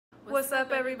What's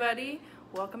up, everybody?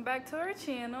 Welcome back to our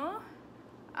channel.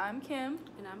 I'm Kim.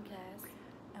 And I'm Cass.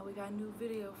 And we got a new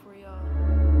video for y'all.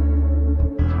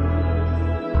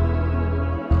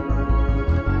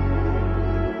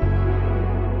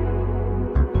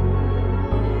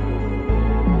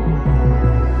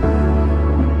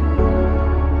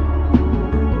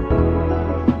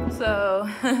 So,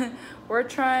 we're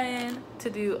trying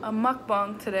to do a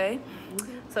mukbang today.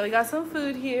 So we got some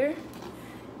food here.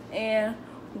 And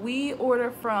we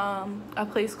order from a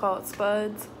place called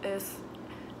Spuds. It's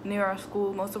near our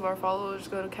school. Most of our followers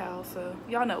go to Cal, so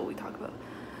y'all know what we talk about.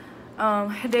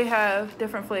 They have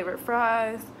different flavored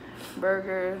fries,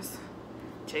 burgers,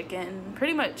 chicken,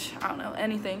 pretty much, I don't know,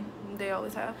 anything they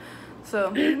always have.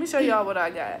 So let me show y'all what I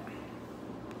got.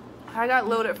 I got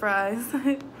loaded fries.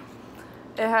 It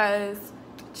has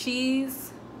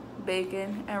cheese,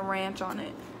 bacon, and ranch on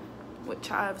it with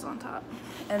chives on top.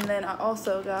 And then I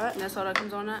also got... And that's all that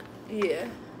comes on that? Yeah.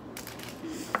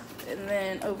 And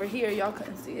then over here, y'all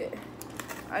couldn't see it,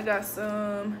 I got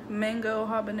some mango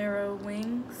habanero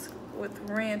wings with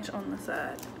ranch on the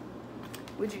side.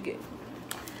 What'd you get?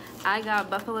 I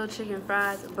got buffalo chicken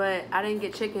fries, but I didn't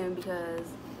get chicken because,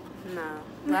 no.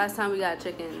 Last time we got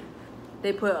chicken,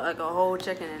 they put like a whole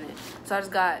chicken in it. So I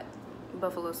just got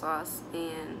buffalo sauce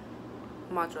and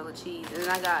mozzarella cheese. And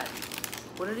then I got...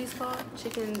 What are these called?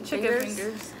 Chicken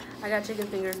fingers. I got chicken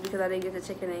fingers because I didn't get the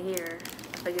chicken in here.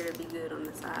 I figured it'd be good on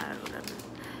the side or whatever.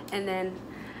 And then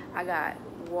I got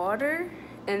water.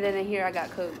 And then in here I got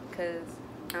Coke because,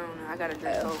 I don't know, I got to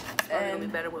drink Coke. It's probably going to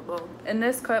be better with both. In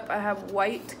this cup, I have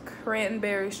white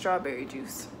cranberry strawberry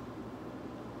juice.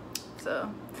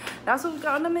 So, that's what we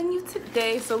got on the menu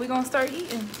today. So, we're going to start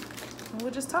eating. And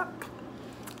we'll just talk.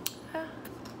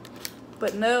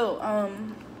 But no,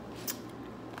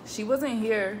 she wasn't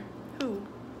here. Who?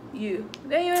 You.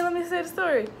 Then you ain't let me say the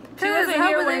story. She wasn't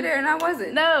here when there and I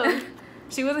wasn't. No.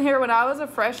 She wasn't here when I was a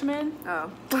freshman. Oh.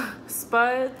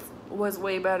 Spuds was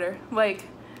way better. Like,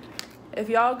 if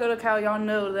y'all go to Cal, y'all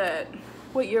know that.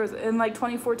 What year was it? In like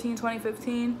 2014,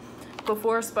 2015,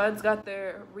 before Spuds got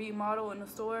their remodel in the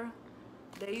store,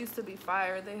 they used to be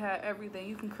fire. They had everything.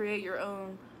 You can create your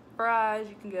own fries.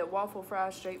 You can get waffle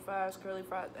fries, straight fries, curly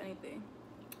fries, anything.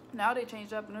 Now they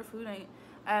changed up and their food ain't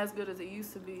as good as it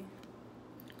used to be.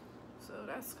 So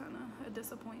that's kind of a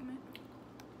disappointment.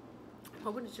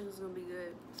 Hoping the chicken's gonna be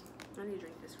good. I need to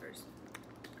drink this first.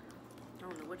 I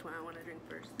don't know which one I want to drink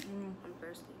first. I'm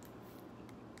thirsty.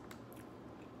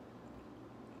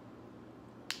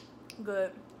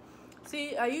 Good.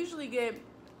 See, I usually get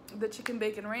the chicken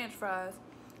bacon ranch fries,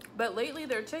 but lately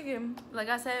their chicken, Like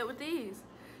I said with these,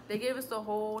 they gave us the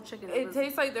whole chicken. it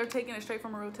tastes like they're taking it straight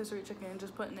from a rotisserie chicken and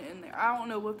just putting it in there. I don't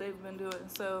know what they've been doing,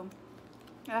 so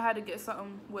I had to get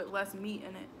something with less meat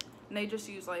in it. And they just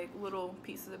use like little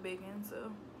pieces of bacon,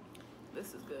 so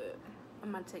this is good.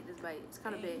 I'm gonna take this bite. It's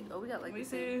kind of big. Oh, we got like Let me the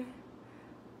see.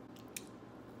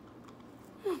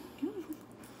 same.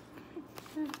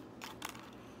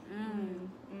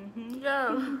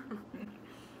 Yeah.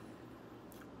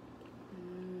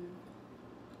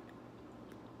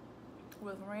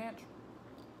 With ranch.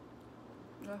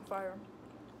 That's fire.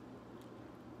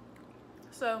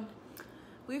 So,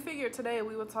 we figured today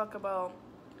we would talk about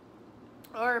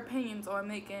our opinions on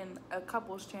making a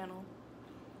couples channel,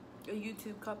 a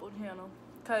YouTube couple channel,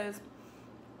 because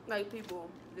Like people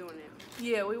doing it.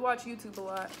 yeah, we watch YouTube a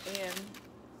lot, and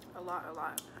A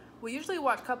lot. we usually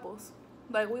watch couples.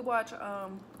 Like we watch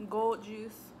Gold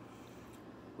Juice.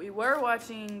 We were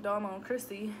watching Dama and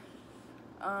Christy.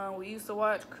 We used to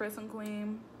watch Chris and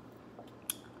Queen.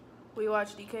 We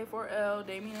watched DK4L,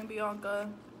 Damien and Bianca,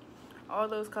 all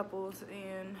those couples,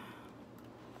 and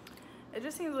it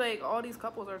just seems like all these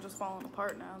couples are just falling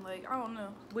apart now. Like, I don't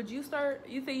know. Would you start?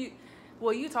 You think you?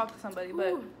 Well, you talk to somebody,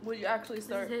 but would you actually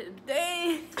start?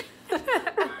 Dang.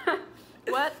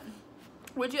 What?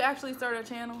 Would you actually start a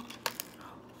channel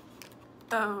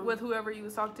with whoever you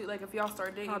was talking to? Like, if y'all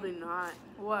start dating? Probably not.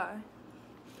 Why?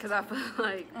 Because I feel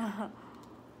like,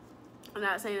 I'm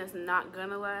not saying it's not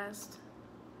gonna last,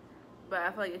 but I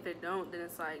feel like if it don't, then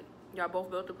it's like, y'all both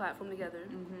built the platform together.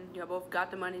 Y'all both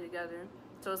got the money together.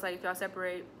 So it's like, if y'all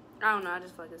separate, I don't know, I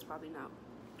just feel like it's probably not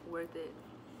worth it.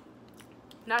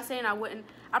 Not saying I wouldn't,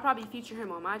 I'd probably feature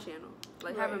him on my channel.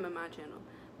 Like, have him in my channel,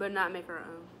 but not make our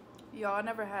own. Y'all, I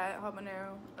never had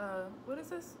habanero, what is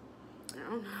this? I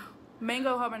don't know.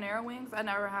 Mango habanero wings. I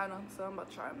never had them, so I'm about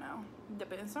to try them now.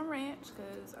 Dip it in some ranch,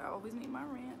 because I always need my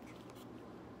ranch.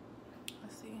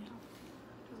 Let's see.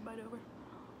 Just bite over.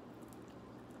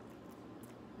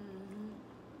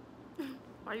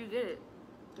 Why you get it?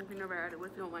 If you never had it,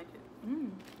 what if you don't like it?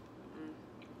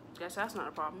 Guess that's not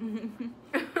a problem.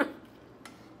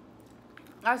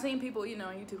 I seen people eating it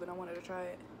on YouTube and I wanted to try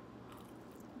it.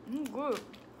 Good.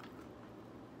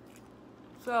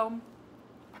 So,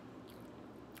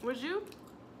 would you?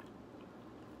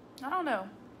 I don't know.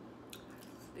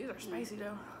 These are spicy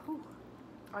though. Whew.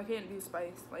 I can't do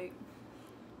spice. Like,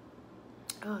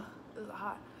 ugh, this is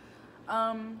hot.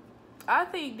 I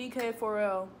think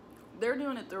DK4L, they're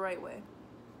doing it the right way.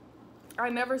 I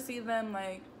never see them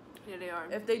like. Yeah, they are.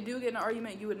 If they do get in an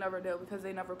argument, you would never know because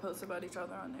they never post about each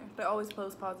other on there. They always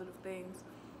post positive things.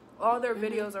 All their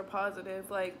videos are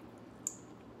positive. Like,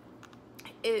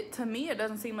 to me, it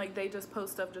doesn't seem like they just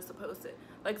post stuff just to post it.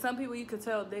 Like, some people you could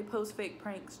tell they post fake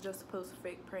pranks just to post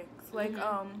fake pranks. Like,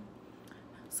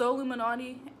 So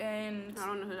Illuminati and... I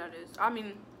don't know who that is. I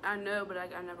mean, I know, but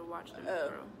I never watched them.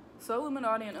 So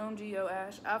Illuminati and OMGO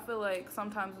Ash, I feel like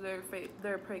sometimes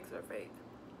their pranks are fake.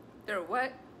 They're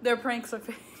what? Their pranks are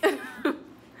fake.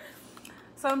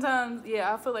 Sometimes,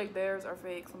 yeah, I feel like theirs are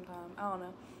fake sometimes. I don't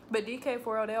know. But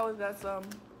DK4L, they always got some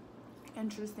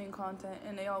interesting content,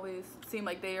 and they always seem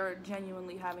like they are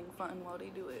genuinely having fun while they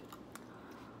do it.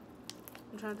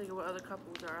 I'm trying to think of what other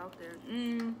couples are out there.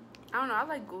 I don't know. I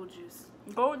like Gold Juice.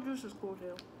 Gold Juice is cool,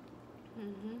 too.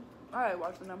 I like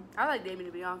watching them. I like Damien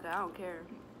and Bianca. I don't care.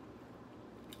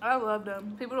 I love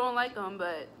them. People don't like them,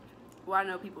 but... Well, I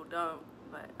know people don't,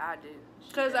 but I do.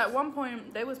 Because at one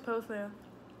point, they was posting...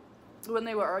 When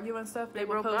they were arguing stuff, they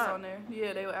would post up on there.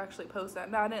 Yeah, they would actually post that.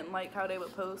 Now, I didn't like how they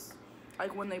would post,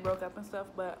 like, when they broke up and stuff,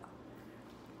 but...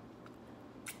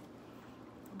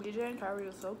 BJ and Kyrie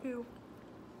was so cute.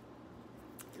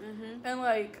 And,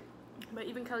 like... But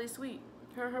even Kelly Sweet,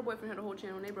 her and her boyfriend had a whole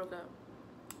channel when they broke up.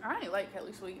 I ain't like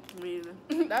Kelly Sweet. Me either.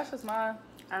 That's just my...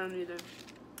 I don't either.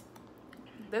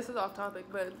 This is off topic,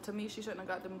 but to me, she shouldn't have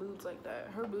got them boobs like that.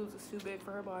 Her boobs is too big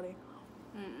for her body.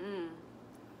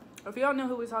 If y'all know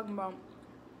who we're talking about,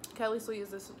 Kelly Sweet is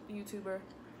this YouTuber.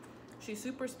 She's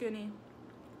super skinny.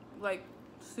 Like,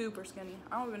 super skinny.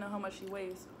 I don't even know how much she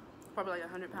weighs. Probably like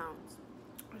 100 pounds.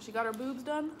 She got her boobs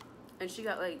done. And she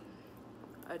got like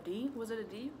a D? Was it a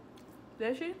D?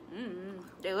 Did she?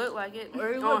 They look like it.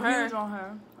 Or it looked huge on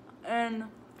her. And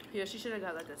yeah, she should have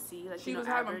got like a C. Like, she was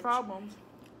having problems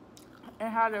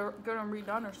and had to get them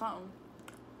redone or something.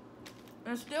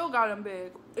 And still got them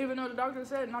big, even though the doctor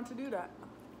said not to do that.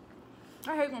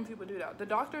 I hate when people do that. The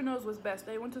doctor knows what's best.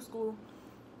 They went to school.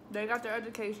 They got their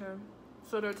education.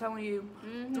 So they're telling you,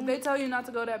 if they tell you not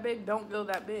to go that big, don't go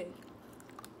that big.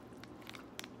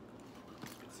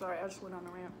 Sorry, I just went on a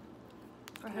rant.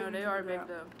 No, they are big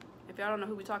though. If y'all don't know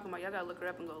who we talking about, y'all gotta look her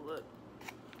up and go look.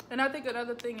 And I think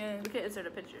another thing is... We can insert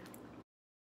a picture.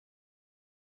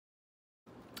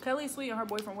 Kelly Sweet and her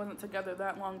boyfriend wasn't together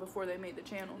that long before they made the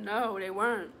channel. No, they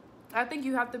weren't. I think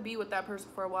you have to be with that person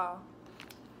for a while.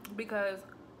 Because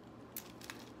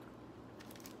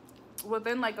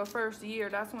within like a first year,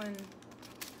 that's when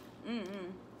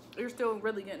you're still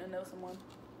really getting to know someone.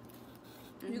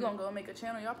 You're gonna go and make a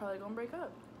channel, y'all probably gonna break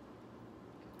up.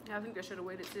 Yeah, I think they should have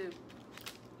waited too.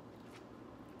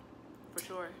 For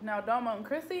sure. Now, Damo and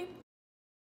Chrissy.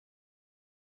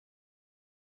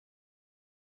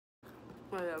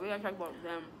 Well, yeah, we gotta talk about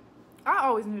them. I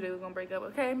always knew they were gonna break up,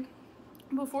 okay?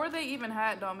 Before they even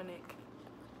had Dominic,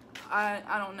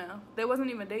 I don't know. They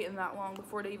wasn't even dating that long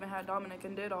before they even had Dominic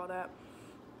and did all that.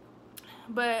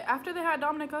 But after they had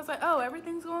Dominic, I was like, oh,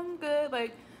 everything's going good.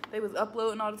 Like, they was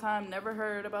uploading all the time. Never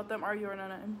heard about them arguing or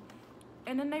nothing.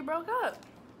 And then they broke up.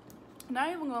 Not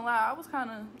even gonna lie, I was kind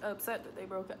of upset that they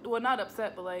broke up. Well, not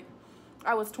upset, but like,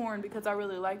 I was torn because I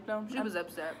really liked them. She was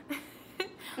upset.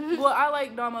 Well, I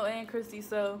like Damo and Chrissy,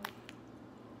 so...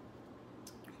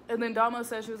 And then Damo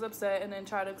said she was upset and then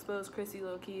tried to expose Chrissy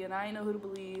low-key, and I didn't know who to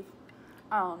believe.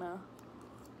 I don't know.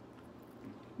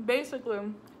 Basically,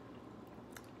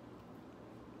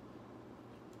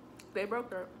 they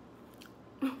broke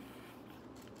up.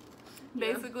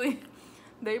 Basically,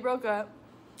 they broke up,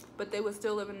 but they were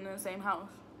still living in the same house.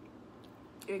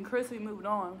 And Chrissy moved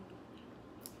on.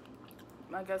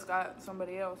 I guess got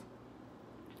somebody else.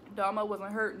 Dama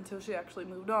wasn't hurt until she actually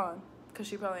moved on, because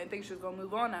she probably didn't think she was going to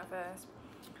move on that fast.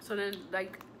 So then,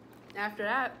 like, after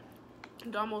that,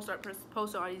 Damo started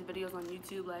posting all these videos on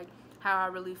YouTube, like, how I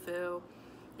really feel,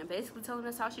 and basically telling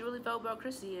us how she really felt about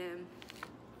Chrissy, and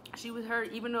she was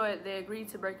hurt. Even though they agreed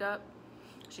to break up,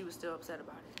 she was still upset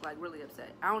about it, like, really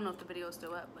upset. I don't know if the video is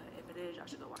still up, but if it is, y'all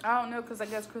should go watch it. I don't know, because I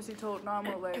guess Chrissy told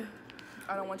Damo, like,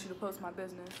 I don't want you to post my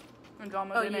business, and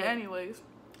Damo did it anyways.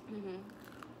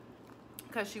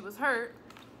 Because she was hurt,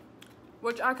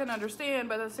 which I can understand,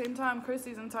 but at the same time,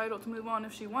 Chrissy's entitled to move on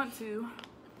if she wants to.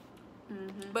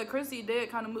 But Chrissy did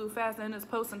kind of move fast and is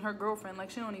posting her girlfriend. Like,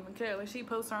 she don't even care. Like, she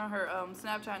posts her on her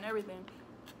Snapchat and everything.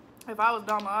 If I was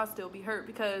Damo, I'd still be hurt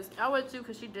because... I would too,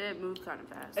 because she did move kind of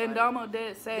fast. And like, Damo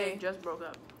did say... They just broke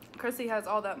up. Chrissy has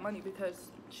all that money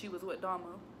because she was with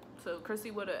Damo. So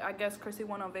Chrissy would have... I guess Chrissy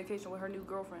went on vacation with her new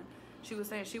girlfriend. She was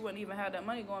saying she wouldn't even have that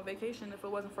money going on vacation if it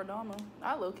wasn't for Damo.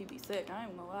 I'd low-key be sick. I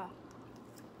ain't gonna lie.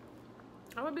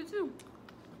 I would be too.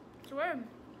 Swear.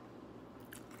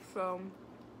 So...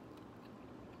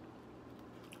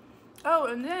 Oh,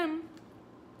 and then...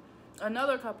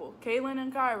 Another couple. Kaylin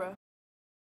and Kyra.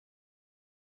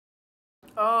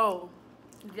 Oh,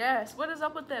 yes. What is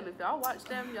up with them? If y'all watch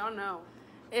them, y'all know.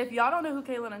 If y'all don't know who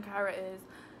Kaylin and Kyra is,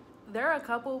 they're a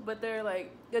couple, but they're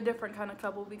like a different kind of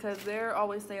couple because they're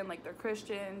always saying like they're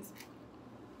Christians.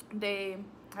 They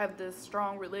have this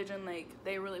strong religion, like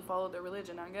they really follow their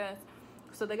religion, I guess.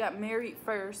 So they got married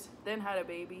first, then had a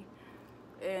baby.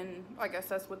 And I guess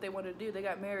that's what they wanted to do. They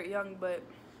got married young, but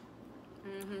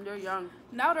they're young.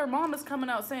 Now their mom is coming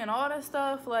out saying all that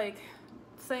stuff, like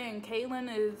saying Kaylin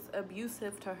is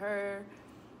abusive to her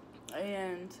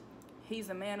and he's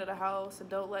a man of the house and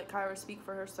don't let Kyra speak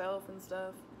for herself and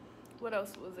stuff. What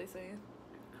else was they saying?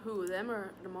 Who, them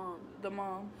or the mom? The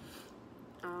mom.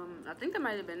 I think that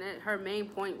might have been it. Her main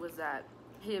point was that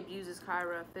he abuses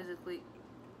Kyra physically.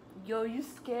 Yo, you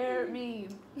scared me.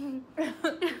 Oh, what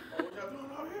y'all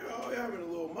doing out here? Oh, y'all having a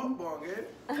little mukbang,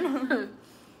 eh?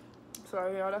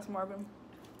 Sorry, y'all, that's Marvin.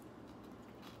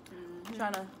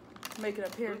 Trying to make an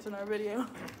appearance in our video.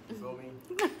 You feel me?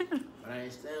 But I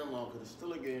ain't staying long because it's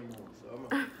still a game on. So I'm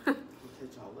going to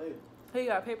catch y'all later. He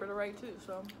got paper to write too,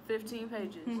 so. 15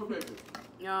 pages. What paper?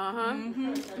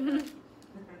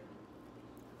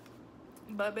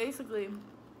 But basically,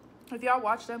 if y'all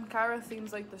watch them, Kyra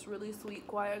seems like this really sweet,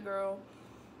 quiet girl.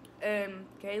 And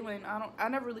Kaylin, I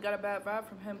never really got a bad vibe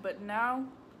from him, but now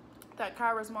that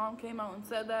Kyra's mom came out and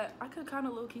said that, I could kind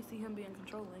of low-key see him being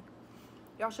controlling.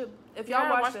 Y'all should, if y'all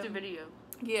watch the video.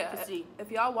 Yeah, to see. If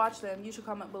y'all watch them, you should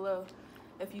comment below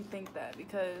if you think that,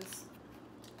 because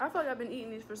I feel like I've been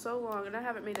eating these for so long and I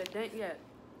haven't made a dent yet.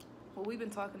 Well, we've been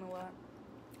talking a lot.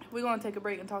 We're gonna take a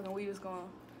break and talk, and we just gonna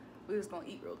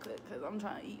eat real quick because I'm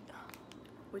trying to eat.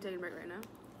 We taking a break right now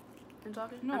and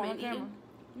talking? No, I mean, on camera.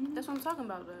 eating? That's what I'm talking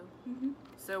about though.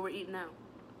 So we're eating now.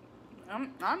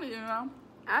 I'm eating now.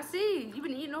 I see. You've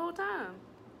been eating the whole time.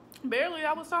 Barely.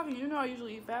 I was talking. You know, I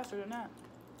usually eat faster than that.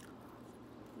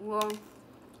 Well,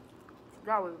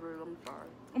 that was rude. I'm sorry.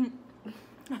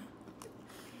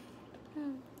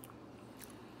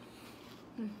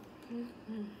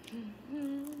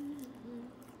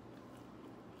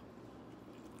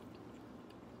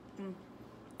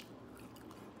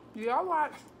 Do y'all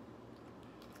watch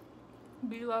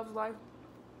B Loves Life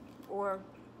or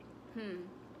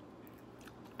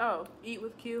Oh, Eat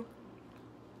with Q?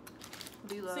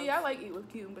 B-Love. See, I like Eat with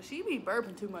Q, but she be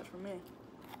burping too much for me.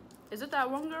 Is it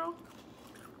that one girl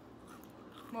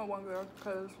Not one girl,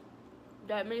 because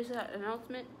that makes that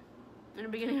announcement in the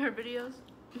beginning of her videos?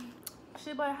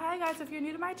 she'd be like, hi guys, if you're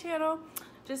new to my channel,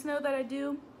 just know that I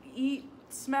do eat,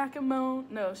 smack and moan.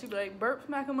 No, she'd be like, burp,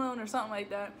 smack and moan or something like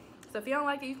that. So if you don't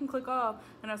like it, you can click off,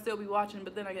 and I'll still be watching,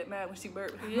 but then I get mad when she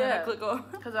burps. Yeah. I click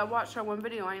off. Because I watched her one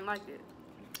video, I ain't liked it.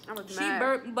 I was She mad.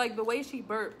 burp, like the way she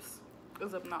burps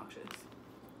is obnoxious.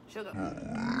 She'll go.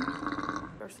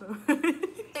 Or so.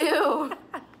 Ew.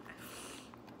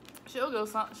 She'll go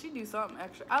something. She do something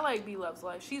extra. I like B Loves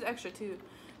Life. She's extra too.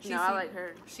 I like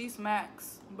her. She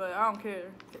smacks, but I don't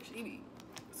care. She be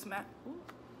smack. Ooh.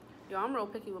 Yo, I'm real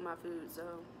picky with my food, so.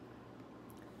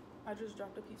 I just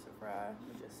dropped a piece of fry.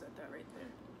 We just set that right there.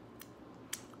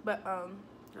 But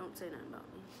Don't say nothing about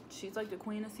me. she's like the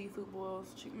queen of seafood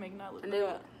boils. She can make that look And good.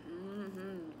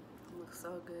 they looks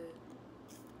so good.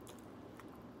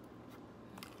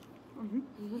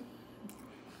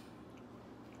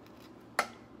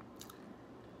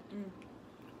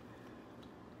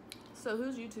 So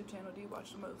whose YouTube channel do you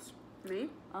watch the most? Me?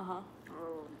 Uh-huh.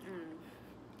 Oh,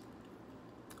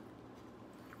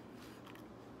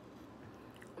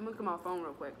 I'm looking at my phone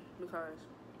real quick because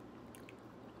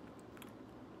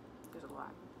there's a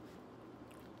lot.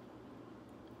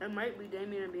 It might be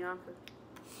Damien and Bianca.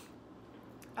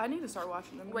 I need to start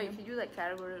watching them. Wait, again. can you like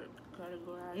categorize it?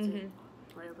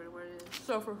 Whatever the word is.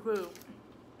 So for food,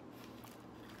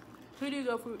 who do you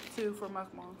go to for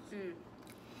mukbangs?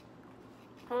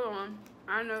 Hold on.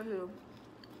 I know who.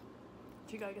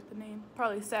 You gotta get the name.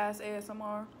 Probably Sass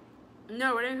ASMR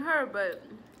No, it ain't her, but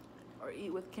or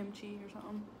Eat with Kimchi or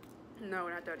something. no,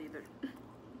 not that either.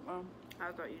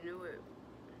 I thought you knew it.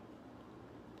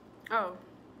 Oh.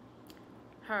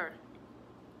 Her.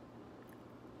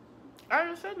 I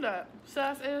just said that.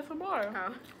 Sass ASMR.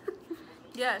 Oh.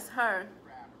 Yes, her.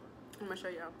 I'm gonna show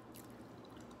y'all.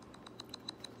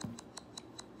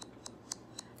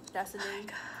 That's the name.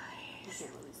 You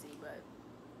can't really see, but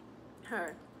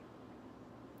her.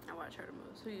 I watch her the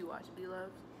most. Who you watch? B-Love?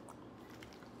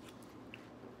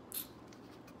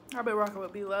 I've been rocking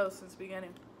with B-Love since the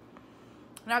beginning.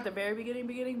 Not the very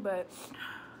beginning, but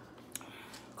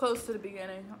close to the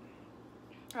beginning.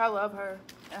 I love her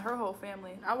and her whole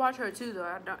family. I watch her too, though.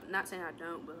 Not saying I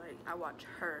don't, but like I watch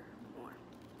her more.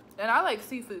 And I like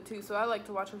seafood too, so I like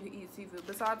to watch her eat seafood.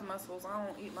 Besides mussels, I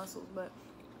don't eat mussels, but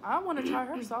I want to try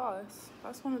her sauce.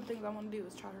 That's one of the things I want to do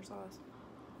is try her sauce.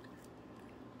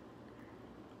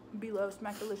 B-Love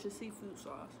Smackalicious seafood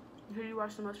sauce. Who do you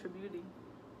watch the most for beauty?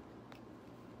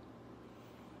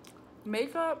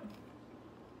 Makeup.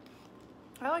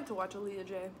 I like to watch Aaliyah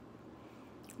J,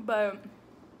 but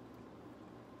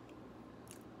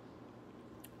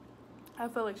I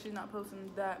feel like she's not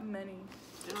posting that many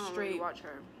I don't straight. really watch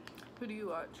her. Who do you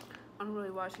watch? I don't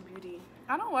really watch beauty.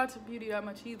 I don't watch beauty that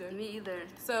much either. Me either.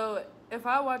 So if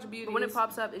I watch beauty, But when it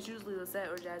pops up, it's usually Lisette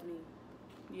or Jasmine.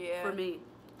 yeah, For me.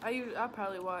 I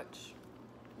probably watch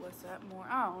what's that more.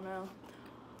 I don't know.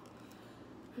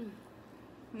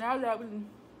 Now that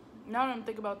I'm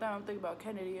thinking about that, I'm thinking about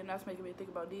Kennedy, and that's making me think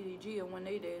about DDG and when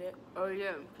they dated. Oh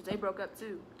yeah, because they broke up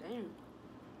too. Damn.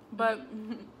 But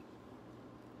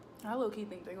I low key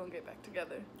think they're gonna get back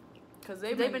together. Cause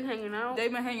they've been hanging out.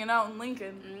 They've been hanging out in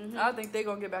Lincoln. Mhm. I think they're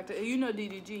gonna get back to. You know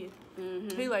DDG.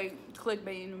 Mhm. He like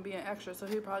clickbaiting and being extra, so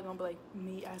he probably gonna be like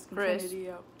me asking Chris. Kennedy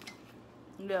out.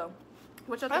 No.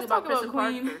 What y'all Let's think about talk Chris about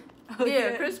and Queen. Parker?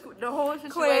 Okay. Yeah, Chris. The whole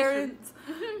situation. Clarence.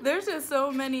 There's just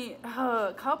so many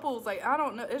couples. Like I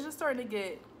don't know. It's just starting to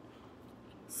get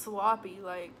sloppy.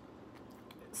 Like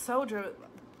so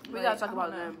We gotta talk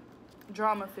about them.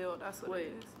 Drama filled. That's what Wait.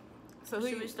 it is. So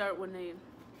Should we start when they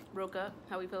broke up?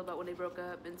 How we feel about when they broke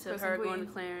up, and to Chris her and going Queen.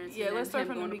 to Clarence. Yeah, and let's then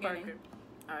start him from the going to beginning.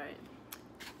 Parker. All right.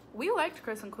 We liked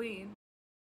Chris and Queen.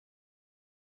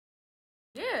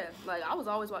 Yeah, like I was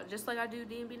always watching, just like I do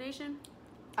D&B Nation.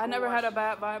 I never had a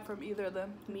bad vibe from either of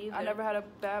them. Me either. I never had a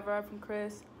bad vibe from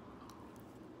Chris.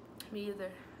 Me either.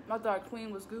 I thought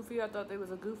Queen was goofy. I thought they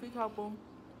was a goofy couple.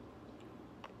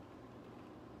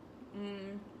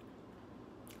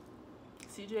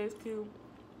 CJ is cute.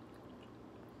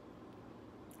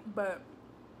 But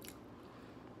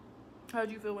how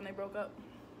did you feel when they broke up?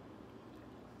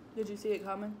 Did you see it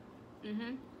coming?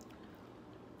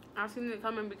 I seen it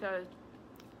coming because.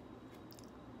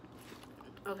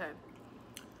 Okay.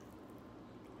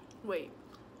 Wait.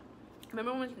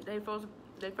 Remember when they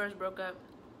first broke up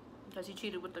because he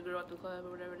cheated with the girl at the club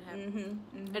or whatever it happened?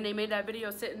 And they made that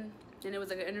video sitting, and it was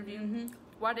like an interview.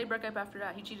 Why'd they break up after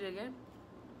that? He cheated again?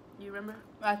 You remember?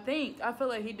 I feel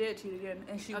like he did cheat again,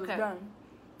 and she was done.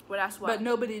 Well, that's why. But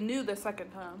nobody knew the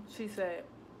second time. She said.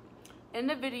 In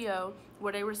the video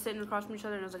where they were sitting across from each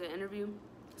other and it was like an interview,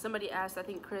 somebody asked, I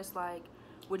think Chris, like,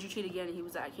 would you cheat again? And he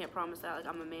was like, I can't promise that. Like,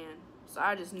 I'm a man. So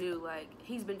I just knew, like,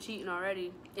 he's been cheating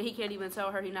already. And he can't even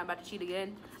tell her he's not about to cheat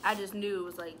again. I just knew it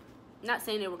was, like, not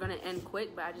saying they were going to end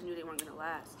quick, but I just knew they weren't going to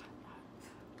last.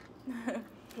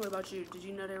 What about you? Did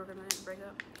you know they were going to break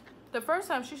up? The first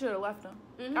time, she should have left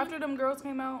him. After them girls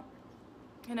came out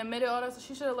and admitted all that,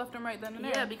 she should have left him right then and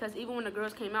there. Yeah, because even when the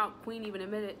girls came out, Queen even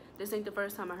admitted, this ain't the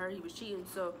first time I heard he was cheating.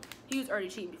 So he was already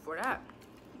cheating before that.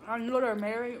 I know they're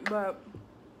married, but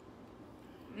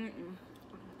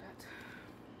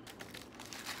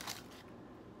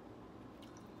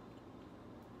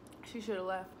she should have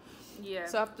left. Yeah.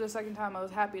 So after the second time, I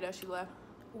was happy that she left.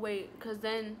 Wait, because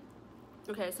then,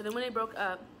 okay, so then when they broke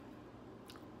up,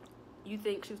 you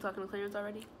think she was talking to Clarence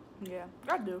already? Yeah,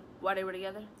 I do. While they were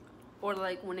together? Or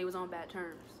like when they was on bad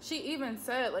terms? She even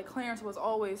said like Clarence was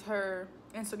always her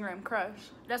Instagram crush.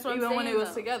 That's what I'm even saying, when they was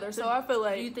though. together. So I feel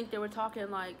like. Do you think they were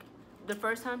talking like the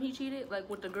first time he cheated, like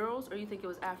with the girls, or you think it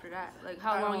was after that? Like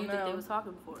how I long don't you think know. they was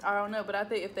talking for? I don't know, but I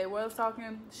think if they was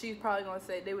talking, she's probably gonna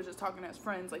say they were just talking as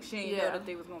friends. Like she didn't know that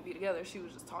they was gonna be together. She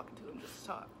was just talking to him just to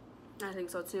talk. I think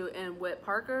so too. And with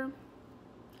Parker,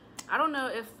 I don't know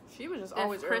if she was just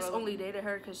always Chris irrelevant. only dated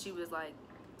her because she was like,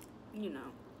 you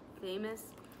know, famous,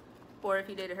 or if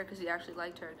he dated her because he actually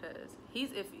liked her, because he's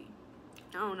iffy.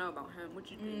 I don't know about him.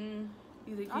 What you think?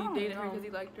 You think he dated her because he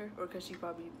liked her, or because she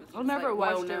probably was? I've never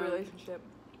like, watched their relationship.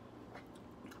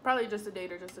 Probably just a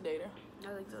dater, I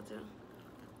think so too.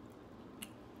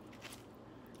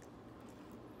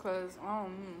 Cause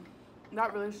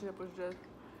that relationship was just,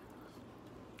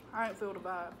 I didn't feel the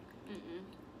vibe.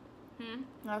 And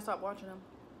I stopped watching them.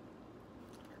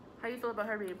 How do you feel about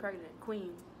her being pregnant,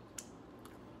 Queen?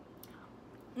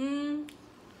 I'm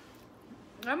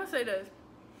gonna say this.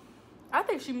 I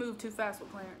think she moved too fast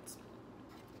with Clarence.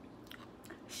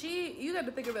 You got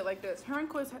to think of it like this. Her and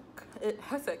Quiz,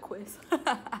 I said Quiz.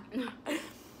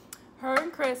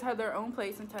 Chris had their own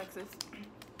place in Texas.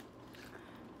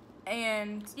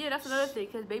 And yeah, that's another thing,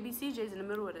 because baby CJ's in the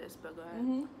middle of this, but go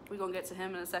ahead. We're going to get to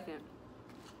him in a second.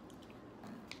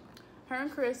 her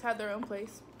and Chris had their own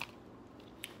place.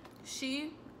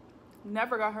 She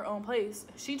never got her own place.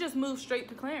 She just moved straight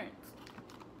to Clarence.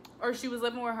 Or she was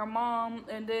living with her mom,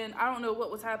 and then I don't know what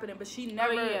was happening, but she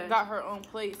never got her own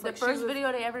place. The first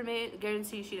video they ever made,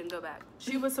 guarantee she didn't go back.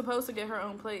 She was supposed to get her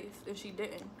own place, and she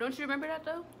didn't. Don't you remember that,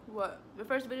 though? What? The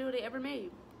first video they ever made.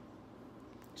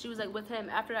 She was, like, with him.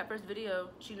 After that first video,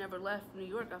 she never left New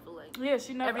York, I feel like. Yeah,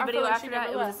 she never. Every video after that,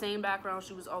 it was the same background.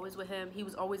 She was always with him. He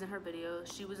was always in her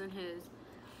videos. She was in his.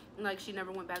 Like, she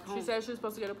never went back home. She said she was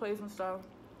supposed to get a place and stuff.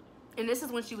 And this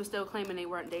is when she was still claiming they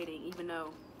weren't dating, even though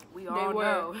we all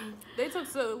know. They took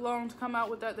so long to come out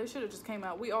with that. They should have just came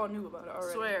out. We all knew about it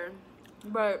already. Swear.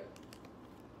 But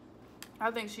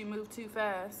I think she moved too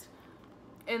fast.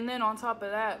 And then on top of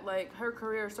that, like, her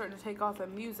career is starting to take off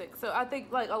in music. So I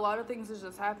think, like, a lot of things is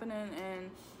just happening.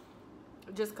 And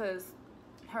just because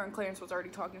her and Clarence was already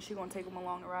talking, she going to take him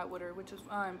along to ride with her, which is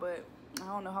fine. But I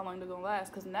don't know how long they're going to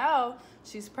last. Because now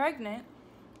she's pregnant.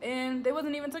 And they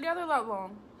wasn't even together that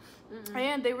long.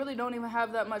 And they really don't even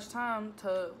have that much time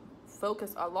to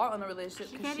focus a lot on the relationship.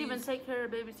 She can't even take care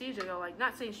of baby CJ. Though. Like,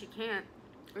 not saying she can't.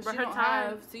 But she don't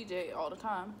have CJ all the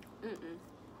time.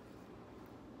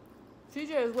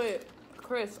 CJ is with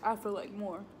Chris, I feel like,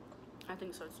 more. I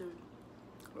think so, too.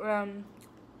 I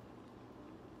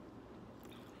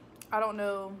don't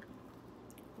know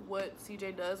what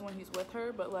CJ does when he's with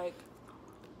her, but, like,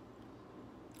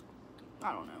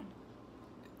 I don't know.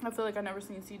 I feel like I never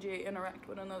seen CJ interact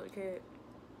with another kid.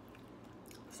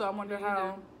 So I wonder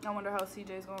how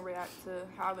CJ's gonna react to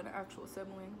having an actual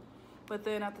sibling. But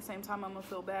then at the same time, I'm gonna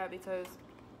feel bad because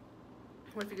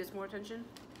what if he gets more attention?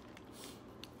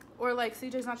 Or like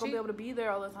CJ's not gonna be able to be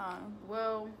there all the time.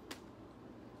 Well,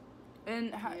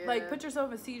 and like put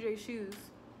yourself in CJ's shoes.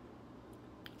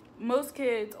 Most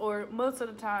kids, or most of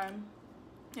the time,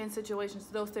 in situations,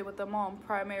 they'll stay with the mom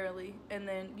primarily, and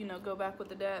then go back with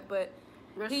the dad. But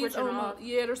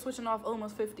they're switching off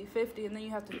almost 50-50, and then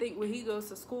you have to think when he goes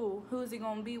to school, who is he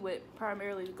going to be with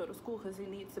primarily to go to school, because he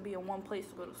needs to be in one place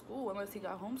to go to school unless he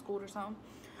got homeschooled or something.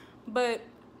 But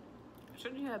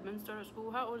shouldn't he have been started school?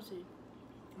 How old is he?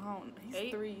 Oh, he's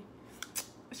 8? 3.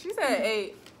 She said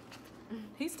 8.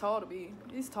 He's tall to be.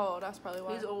 He's tall. That's probably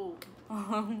why. He's old.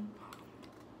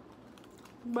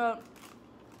 But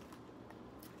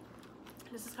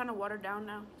this is kind of watered down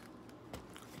now.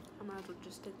 I might as well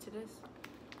just stick to this.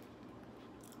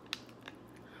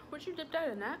 What you dipped that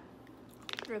in that?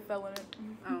 It fell in it.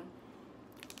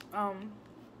 Oh.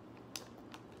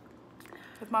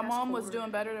 If my mom was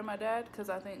doing better than my dad, because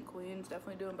I think Queen's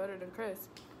definitely doing better than Chris.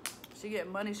 She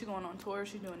getting money. She going on tour.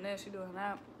 She doing this. She doing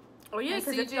that. Oh yeah,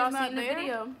 because if y'all seen the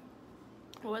video,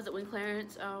 what was it when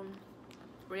Clarence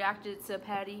reacted to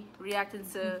Patty, reacted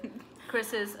to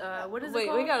Chris's what is it called?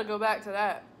 Wait, we gotta go back to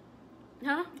that.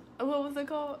 Huh? What was it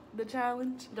called? The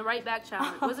challenge? The right back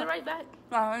challenge. Was it right back?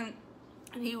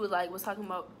 And he was talking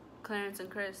about Clarence and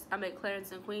Chris. I meant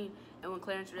Clarence and Queen. And when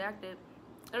Clarence reacted,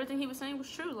 everything he was saying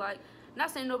was true. Like,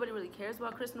 not saying nobody really cares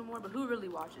about Chris no more, but who really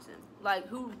watches him? Like,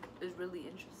 who is really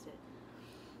interested?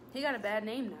 He got a bad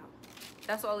name now.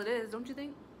 That's all it is, don't you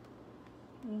think?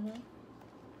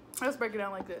 Let's break it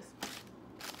down like this.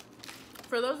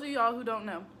 For those of y'all who don't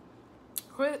know,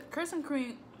 Chris and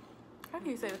Queen, how can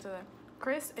you say it to them?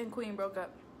 Chris and Queen broke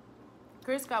up.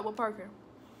 Chris got with Parker.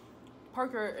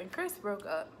 Parker and Chris broke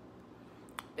up.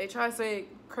 They try to say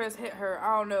Chris hit her.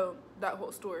 I don't know that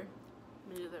whole story.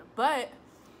 Me neither. But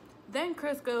then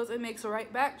Chris goes and makes a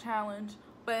right back challenge.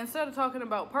 But instead of talking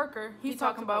about Parker, he's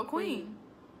talking about Queen.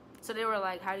 So they were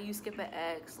like, how do you skip an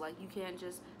ex? Like, you can't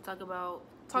just talk about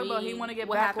he want to get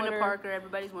what back happened with to her. Parker.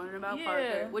 Everybody's wondering about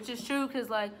Parker. Which is true, because,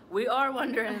 like, we are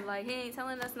wondering. Like, he ain't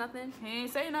telling us nothing. He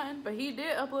ain't say nothing. But he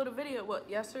did upload a video,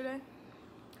 yesterday?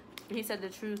 He said the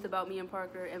truth about me and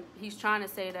Parker, and he's trying to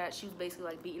say that she was basically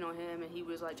like beating on him, and he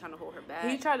was like trying to hold her back.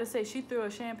 He tried to say she threw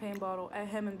a champagne bottle at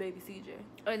him and baby CJ,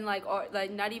 and like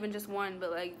not even just one,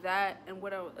 but like that and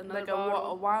what another like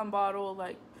bottle. a wine bottle,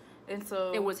 like, and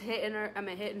so it was hitting her. I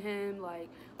mean, hitting him, like.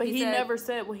 But he never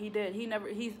said what he did.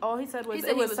 All he said was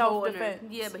it was self-defense.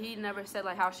 Yeah, but he never said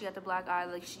like how she had the black eye.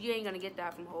 Like, you ain't gonna get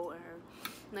that from holding her.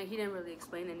 Like, he didn't really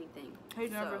explain anything. He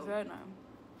never said nothing.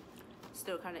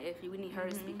 Still kind of iffy. We need her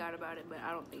to speak out about it, but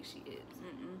I don't think she is.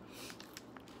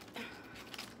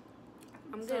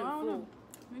 I'm getting full.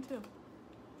 Me too.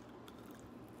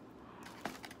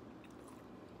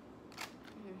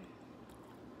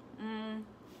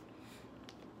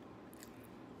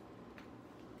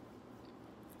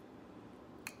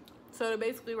 So to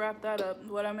basically wrap that up,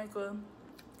 would I make a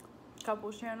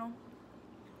couples channel?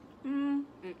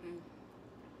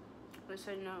 Let's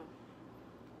say no.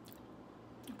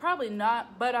 Probably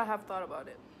not, but I have thought about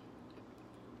it.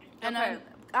 And Okay.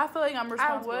 I feel like I'm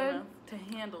responsible would. enough to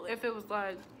handle it. If it was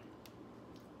like,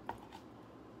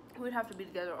 we'd have to be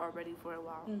together already for a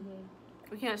while.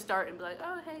 We can't start and be like,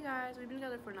 oh, hey guys, we've been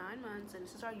together for 9 months and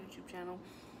this is our YouTube channel.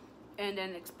 And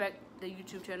then expect the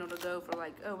YouTube channel to go for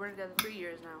like, oh, we're together 3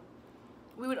 years now.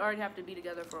 We would already have to be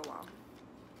together for a while.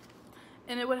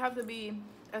 And it would have to be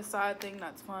a side thing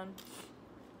that's fun.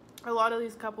 A lot of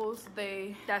these couples,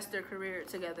 That's their career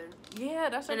together. yeah,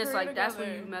 that's their And it's career like, that's when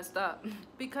together. you messed up.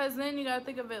 Because then you gotta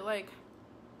think of it like,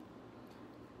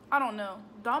 I don't know.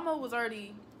 Damo was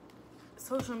already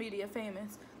social media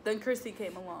famous. Then Chrissy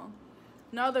came along.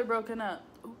 Now they're broken up.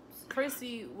 Oops.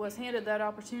 Chrissy was handed that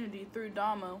opportunity through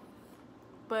Damo.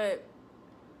 But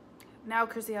now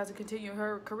Chrissy has to continue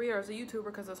her career as a YouTuber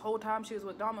because this whole time she was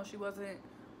with Damo, she wasn't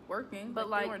working. But, They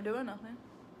like, weren't doing nothing.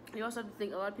 You also have to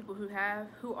think a lot of people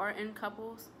who are in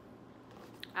couples,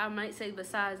 I might say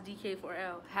besides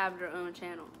DK4L, have their own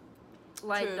channel.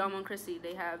 Like True. Damo and Chrissy,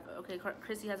 they have, okay,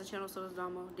 Chrissy has a channel, so does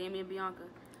Damo. Damien and Bianca.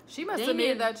 She must have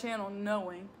Damien- made that channel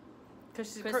knowing.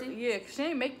 Cause Chrissy? yeah, 'cause she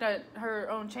didn't make that her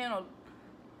own channel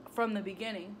from the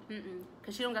beginning.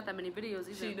 Because she don't got that many videos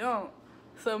either. She don't.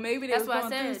 So maybe they That's was why I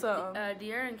going through said something.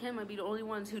 De'Ara and Kim might be the only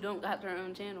ones who don't got their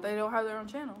own channel. They don't have their own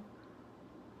channel.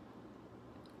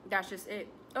 That's just it.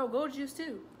 Oh, Gold Juice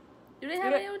too. Do they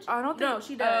have their own channel? I don't think. No,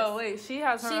 she does. Oh wait, she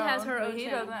has her. She own. has her but own He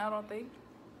channel. doesn't. I don't think.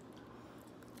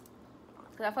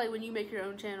 Because I feel like when you make your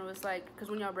own channel, it's like, because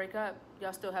when y'all break up,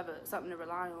 y'all still have something to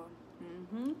rely on.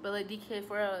 But like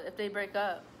DK4L, if they break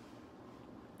up,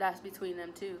 that's between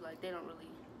them too. Like they don't really,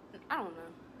 I don't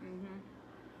know.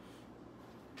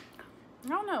 I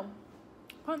don't know.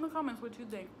 Put in the comments what you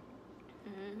think.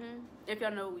 If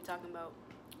y'all know what we talking about.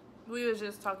 We was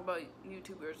just talking about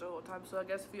YouTubers the whole time, so I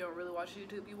guess if you don't really watch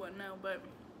YouTube, you wouldn't know. But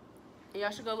And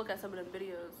y'all should go look at some of the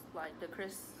videos, like the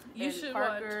Chris You and should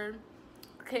Parker,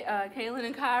 Kaylin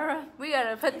and Kyra. We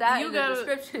gotta put that in the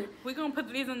description. We're gonna put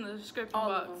these in the description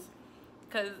All of box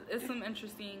because it's some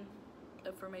interesting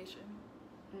information.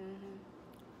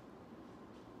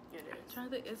 It is. Trying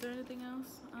to think, is there anything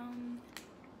else? It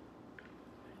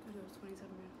was 27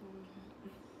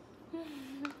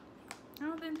 minutes. I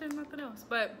don't think there's nothing else,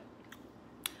 but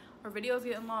our video's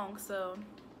getting long, so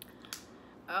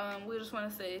we just want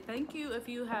to say thank you if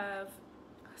you have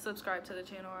subscribed to the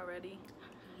channel already.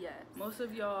 Yes. Most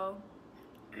of y'all,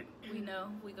 we know,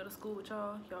 we go to school with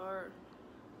y'all. Y'all are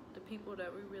the people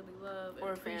that we really love and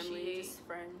Or appreciate. family, just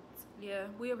friends. Yeah,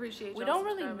 we appreciate y'all. We don't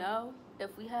really subscribing. know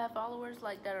if we have followers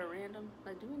like that are random.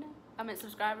 Like, do we know? I mean,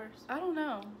 subscribers. I don't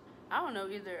know. I don't know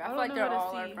either. I feel don't like know they're how to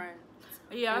all our see. friends.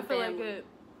 Yeah, I and feel like family. it.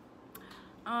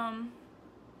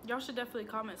 Y'all should definitely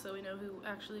comment so we know who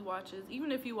actually watches,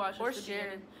 even if you watch Or us at the share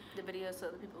beginning. the video so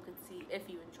other people can see if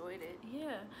you enjoyed it.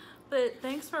 Yeah, but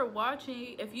thanks for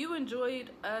watching. If you enjoyed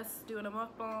us doing a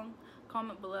mukbang,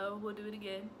 comment below. We'll do it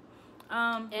again.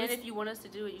 And if you want us to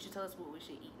do it, you should tell us what we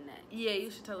should eat next. yeah,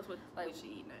 you should tell us what we Like- should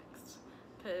eat next.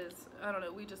 Cause I don't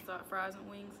know, we just thought fries and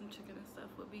wings and chicken and stuff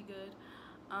would be good.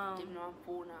 Even though I'm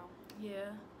full now.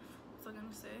 Yeah, what's I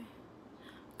gonna say?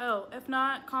 Oh, if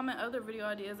not, comment other video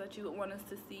ideas that you would want us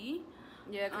to see.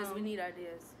 Yeah, because we need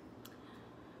ideas.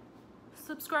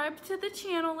 Subscribe to the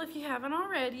channel if you haven't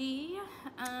already.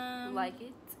 Like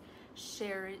it,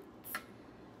 share it,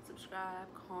 subscribe,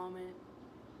 comment.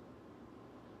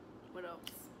 What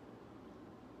else?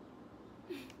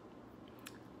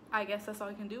 I guess that's all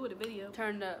you can do with a video.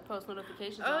 Turn the post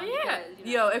notifications Oh on. yeah, because,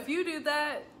 you know, yo, if you do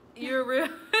that, you're real.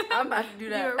 I'm about to do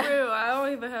that. You're real. I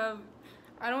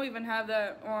don't even have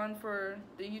that on for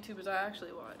the YouTubers I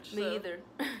actually watch. Me so. either.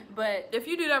 But If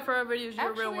you do that for our videos,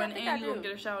 you're a real Actually, I one, think and I you gonna do.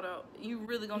 get a shout out. You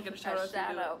really gonna get a shout a out. if you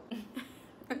shout do out. it.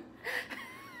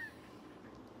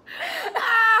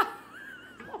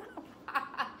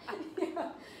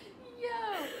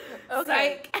 Yo.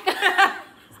 Okay.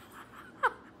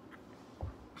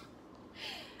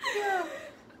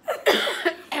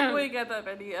 We got that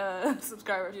many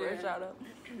subscribers for a Yeah. shout out.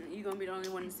 You're gonna be the only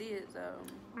one to see it, so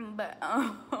But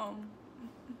I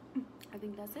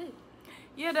think that's it.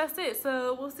 yeah, that's it.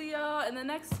 So we'll see y'all in the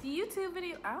next YouTube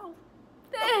video. Ow.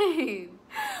 Dang.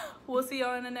 We'll see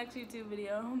y'all in the next YouTube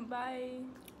video. Bye.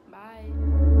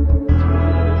 Bye.